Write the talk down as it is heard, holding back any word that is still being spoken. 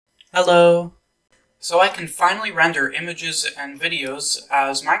Hello! So I can finally render images and videos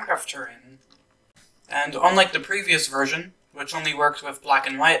as Minecraft terrain. And unlike the previous version, which only worked with black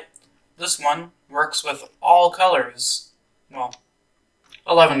and white, this one works with all colors. Well,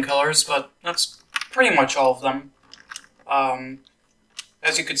 11 colors, but that's pretty much all of them.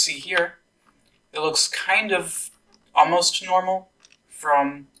 As you can see here, it looks kind of almost normal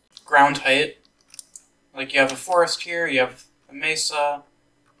from ground height. Like you have a forest here, you have a mesa.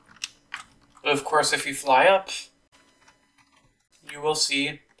 But of course, if you fly up, you will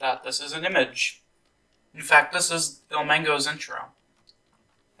see that this is an image. In fact, this is Ilmango's intro.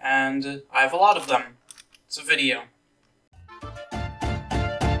 And I have a lot of them. It's a video.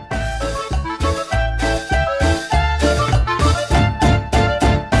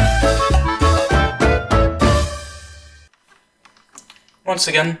 Once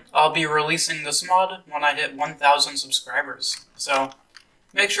again, I'll be releasing this mod when I hit 1,000 subscribers. So,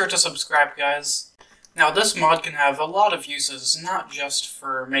 make sure to subscribe, guys. Now, this mod can have a lot of uses, not just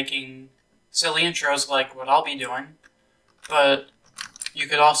for making silly intros like what I'll be doing, but you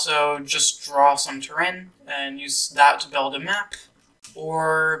could also just draw some terrain and use that to build a map,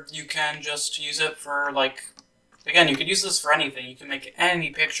 or you can just use it for, again, you could use this for anything. You can make any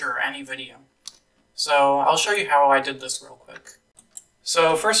picture or any video. So, I'll show you how I did this real quick.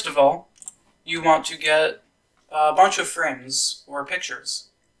 So, first of all, you want to get a bunch of frames or pictures.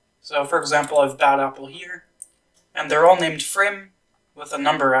 So, for example, I have Bad Apple here, and they're all named frame with a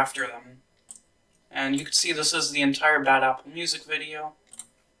number after them. And you can see this is the entire Bad Apple music video.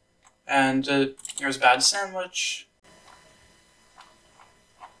 And here's Bad Sandwich.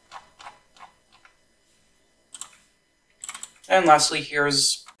 And lastly,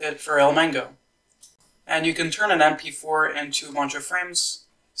 here's it for Ilmango. And you can turn an MP4 into a bunch of frames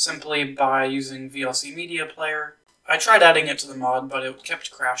simply by using VLC Media Player. I tried adding it to the mod, but it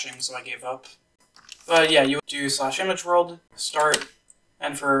kept crashing, so I gave up. But yeah, you do /ImageWorld, start,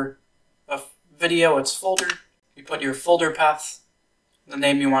 and for a video, it's folder. You put your folder path, the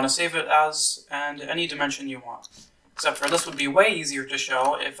name you want to save it as, and any dimension you want. Except for this would be way easier to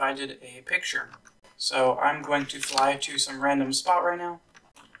show if I did a picture. So I'm going to fly to some random spot right now,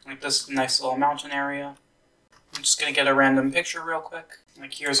 like this nice little mountain area. I'm just going to get a random picture real quick.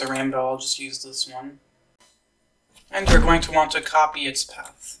 Like here's a rainbow, I'll just use this one. And you're going to want to copy its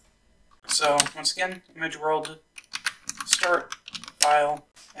path. So, once again, ImageWorld, start, file,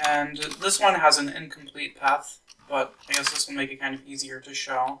 and this one has an incomplete path, but I guess this will make it kind of easier to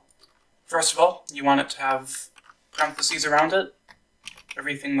show. First of all, you want it to have parentheses around it.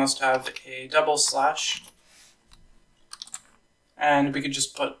 Everything must have a double slash. And we could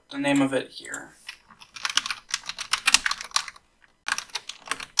just put the name of it here.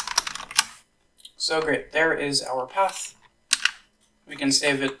 So great, there is our path. We can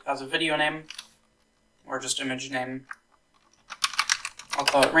save it as a video name, or just image name. I'll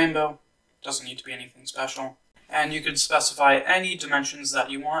call it rainbow. Doesn't need to be anything special. And you could specify any dimensions that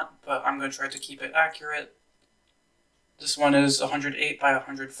you want, but I'm going to try to keep it accurate. This one is 108 by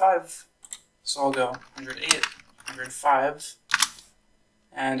 105, so I'll go 108, 105,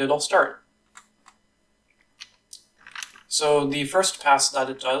 and it'll start. So the first pass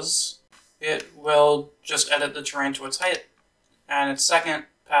that it does, it will just edit the terrain to its height, and its second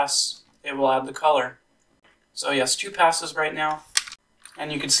pass, it will add the color. So yes, 2 passes right now,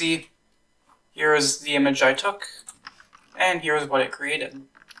 and you can see here is the image I took, and here's what it created.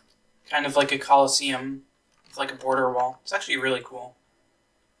 Kind of like a coliseum, with like a border wall. It's actually really cool.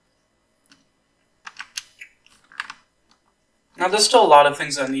 Now there's still a lot of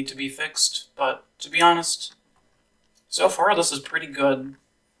things that need to be fixed, but to be honest, so far this is pretty good.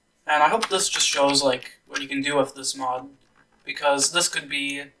 And I hope this just shows, what you can do with this mod. Because this could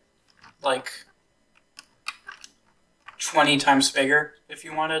be, 20 times bigger, if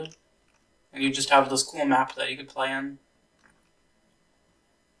you wanted. And you just have this cool map that you could play in.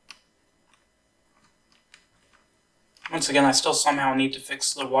 Once again, I still somehow need to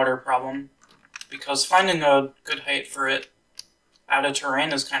fix the water problem. Because finding a good height for it out of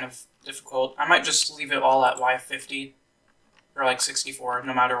terrain is kind of difficult. I might just leave it all at Y50. Or 64,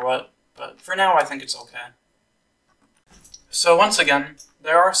 no matter what, but for now I think it's okay. So once again,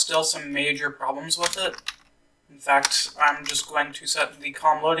 there are still some major problems with it. In fact, I'm just going to set the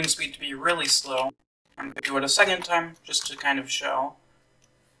calm loading speed to be really slow. I'm going to do it a second time, just to kind of show.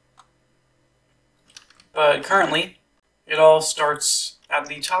 But currently, it all starts at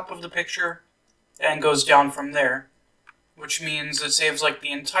the top of the picture and goes down from there, which means it saves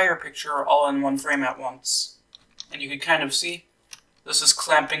the entire picture all in one frame at once. And you can kind of see, this is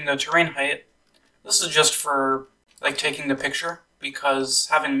clamping the terrain height. This is just for, taking the picture. because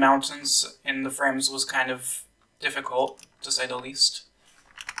having mountains in the frames was kind of difficult, to say the least.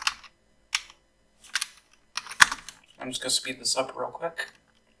 I'm just going to speed this up real quick.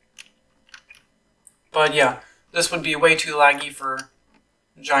 But yeah, this would be way too laggy for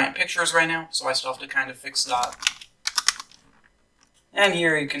giant pictures right now, so I still have to kind of fix that. And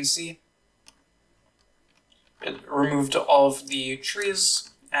here you can see it removed all of the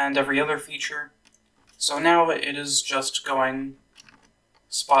trees and every other feature. So now it is just going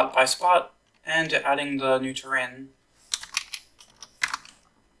spot by spot and adding the new terrain.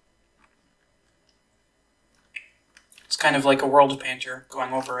 It's kind of like a world painter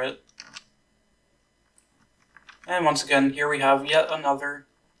going over it. And once again, here we have yet another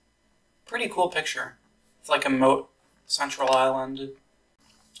pretty cool picture. It's like a moat, central island.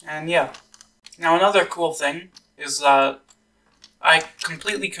 And yeah. Now another cool thing is that I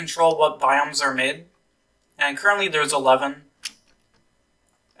completely control what biomes are made. And currently there's 11.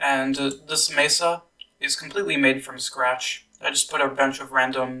 And this mesa is completely made from scratch. I just put a bunch of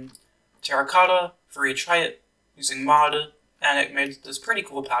random terracotta for each height using mod, and it made this pretty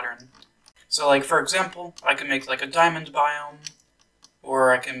cool pattern. So like, for example, I can make like a diamond biome,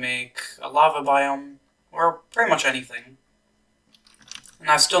 or I can make a lava biome, or pretty much anything. And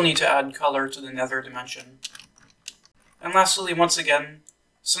I still need to add color to the nether dimension. And lastly, once again,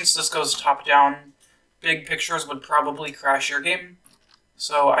 since this goes top down, big pictures would probably crash your game.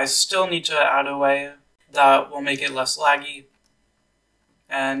 So I still need to add a way that will make it less laggy.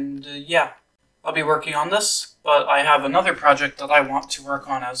 And yeah, I'll be working on this, but I have another project that I want to work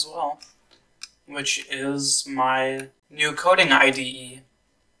on as well, which is my new coding IDE.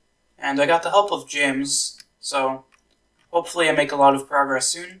 And I got the help of James, so hopefully I make a lot of progress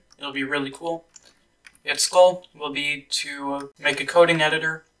soon. It'll be really cool. Its goal will be to make a coding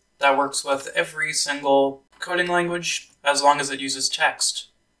editor that works with every single coding language as long as it uses text.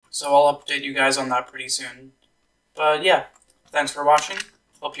 So I'll update you guys on that pretty soon. But yeah, thanks for watching.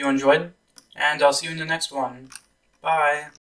 Hope you enjoyed, and I'll see you in the next one. Bye!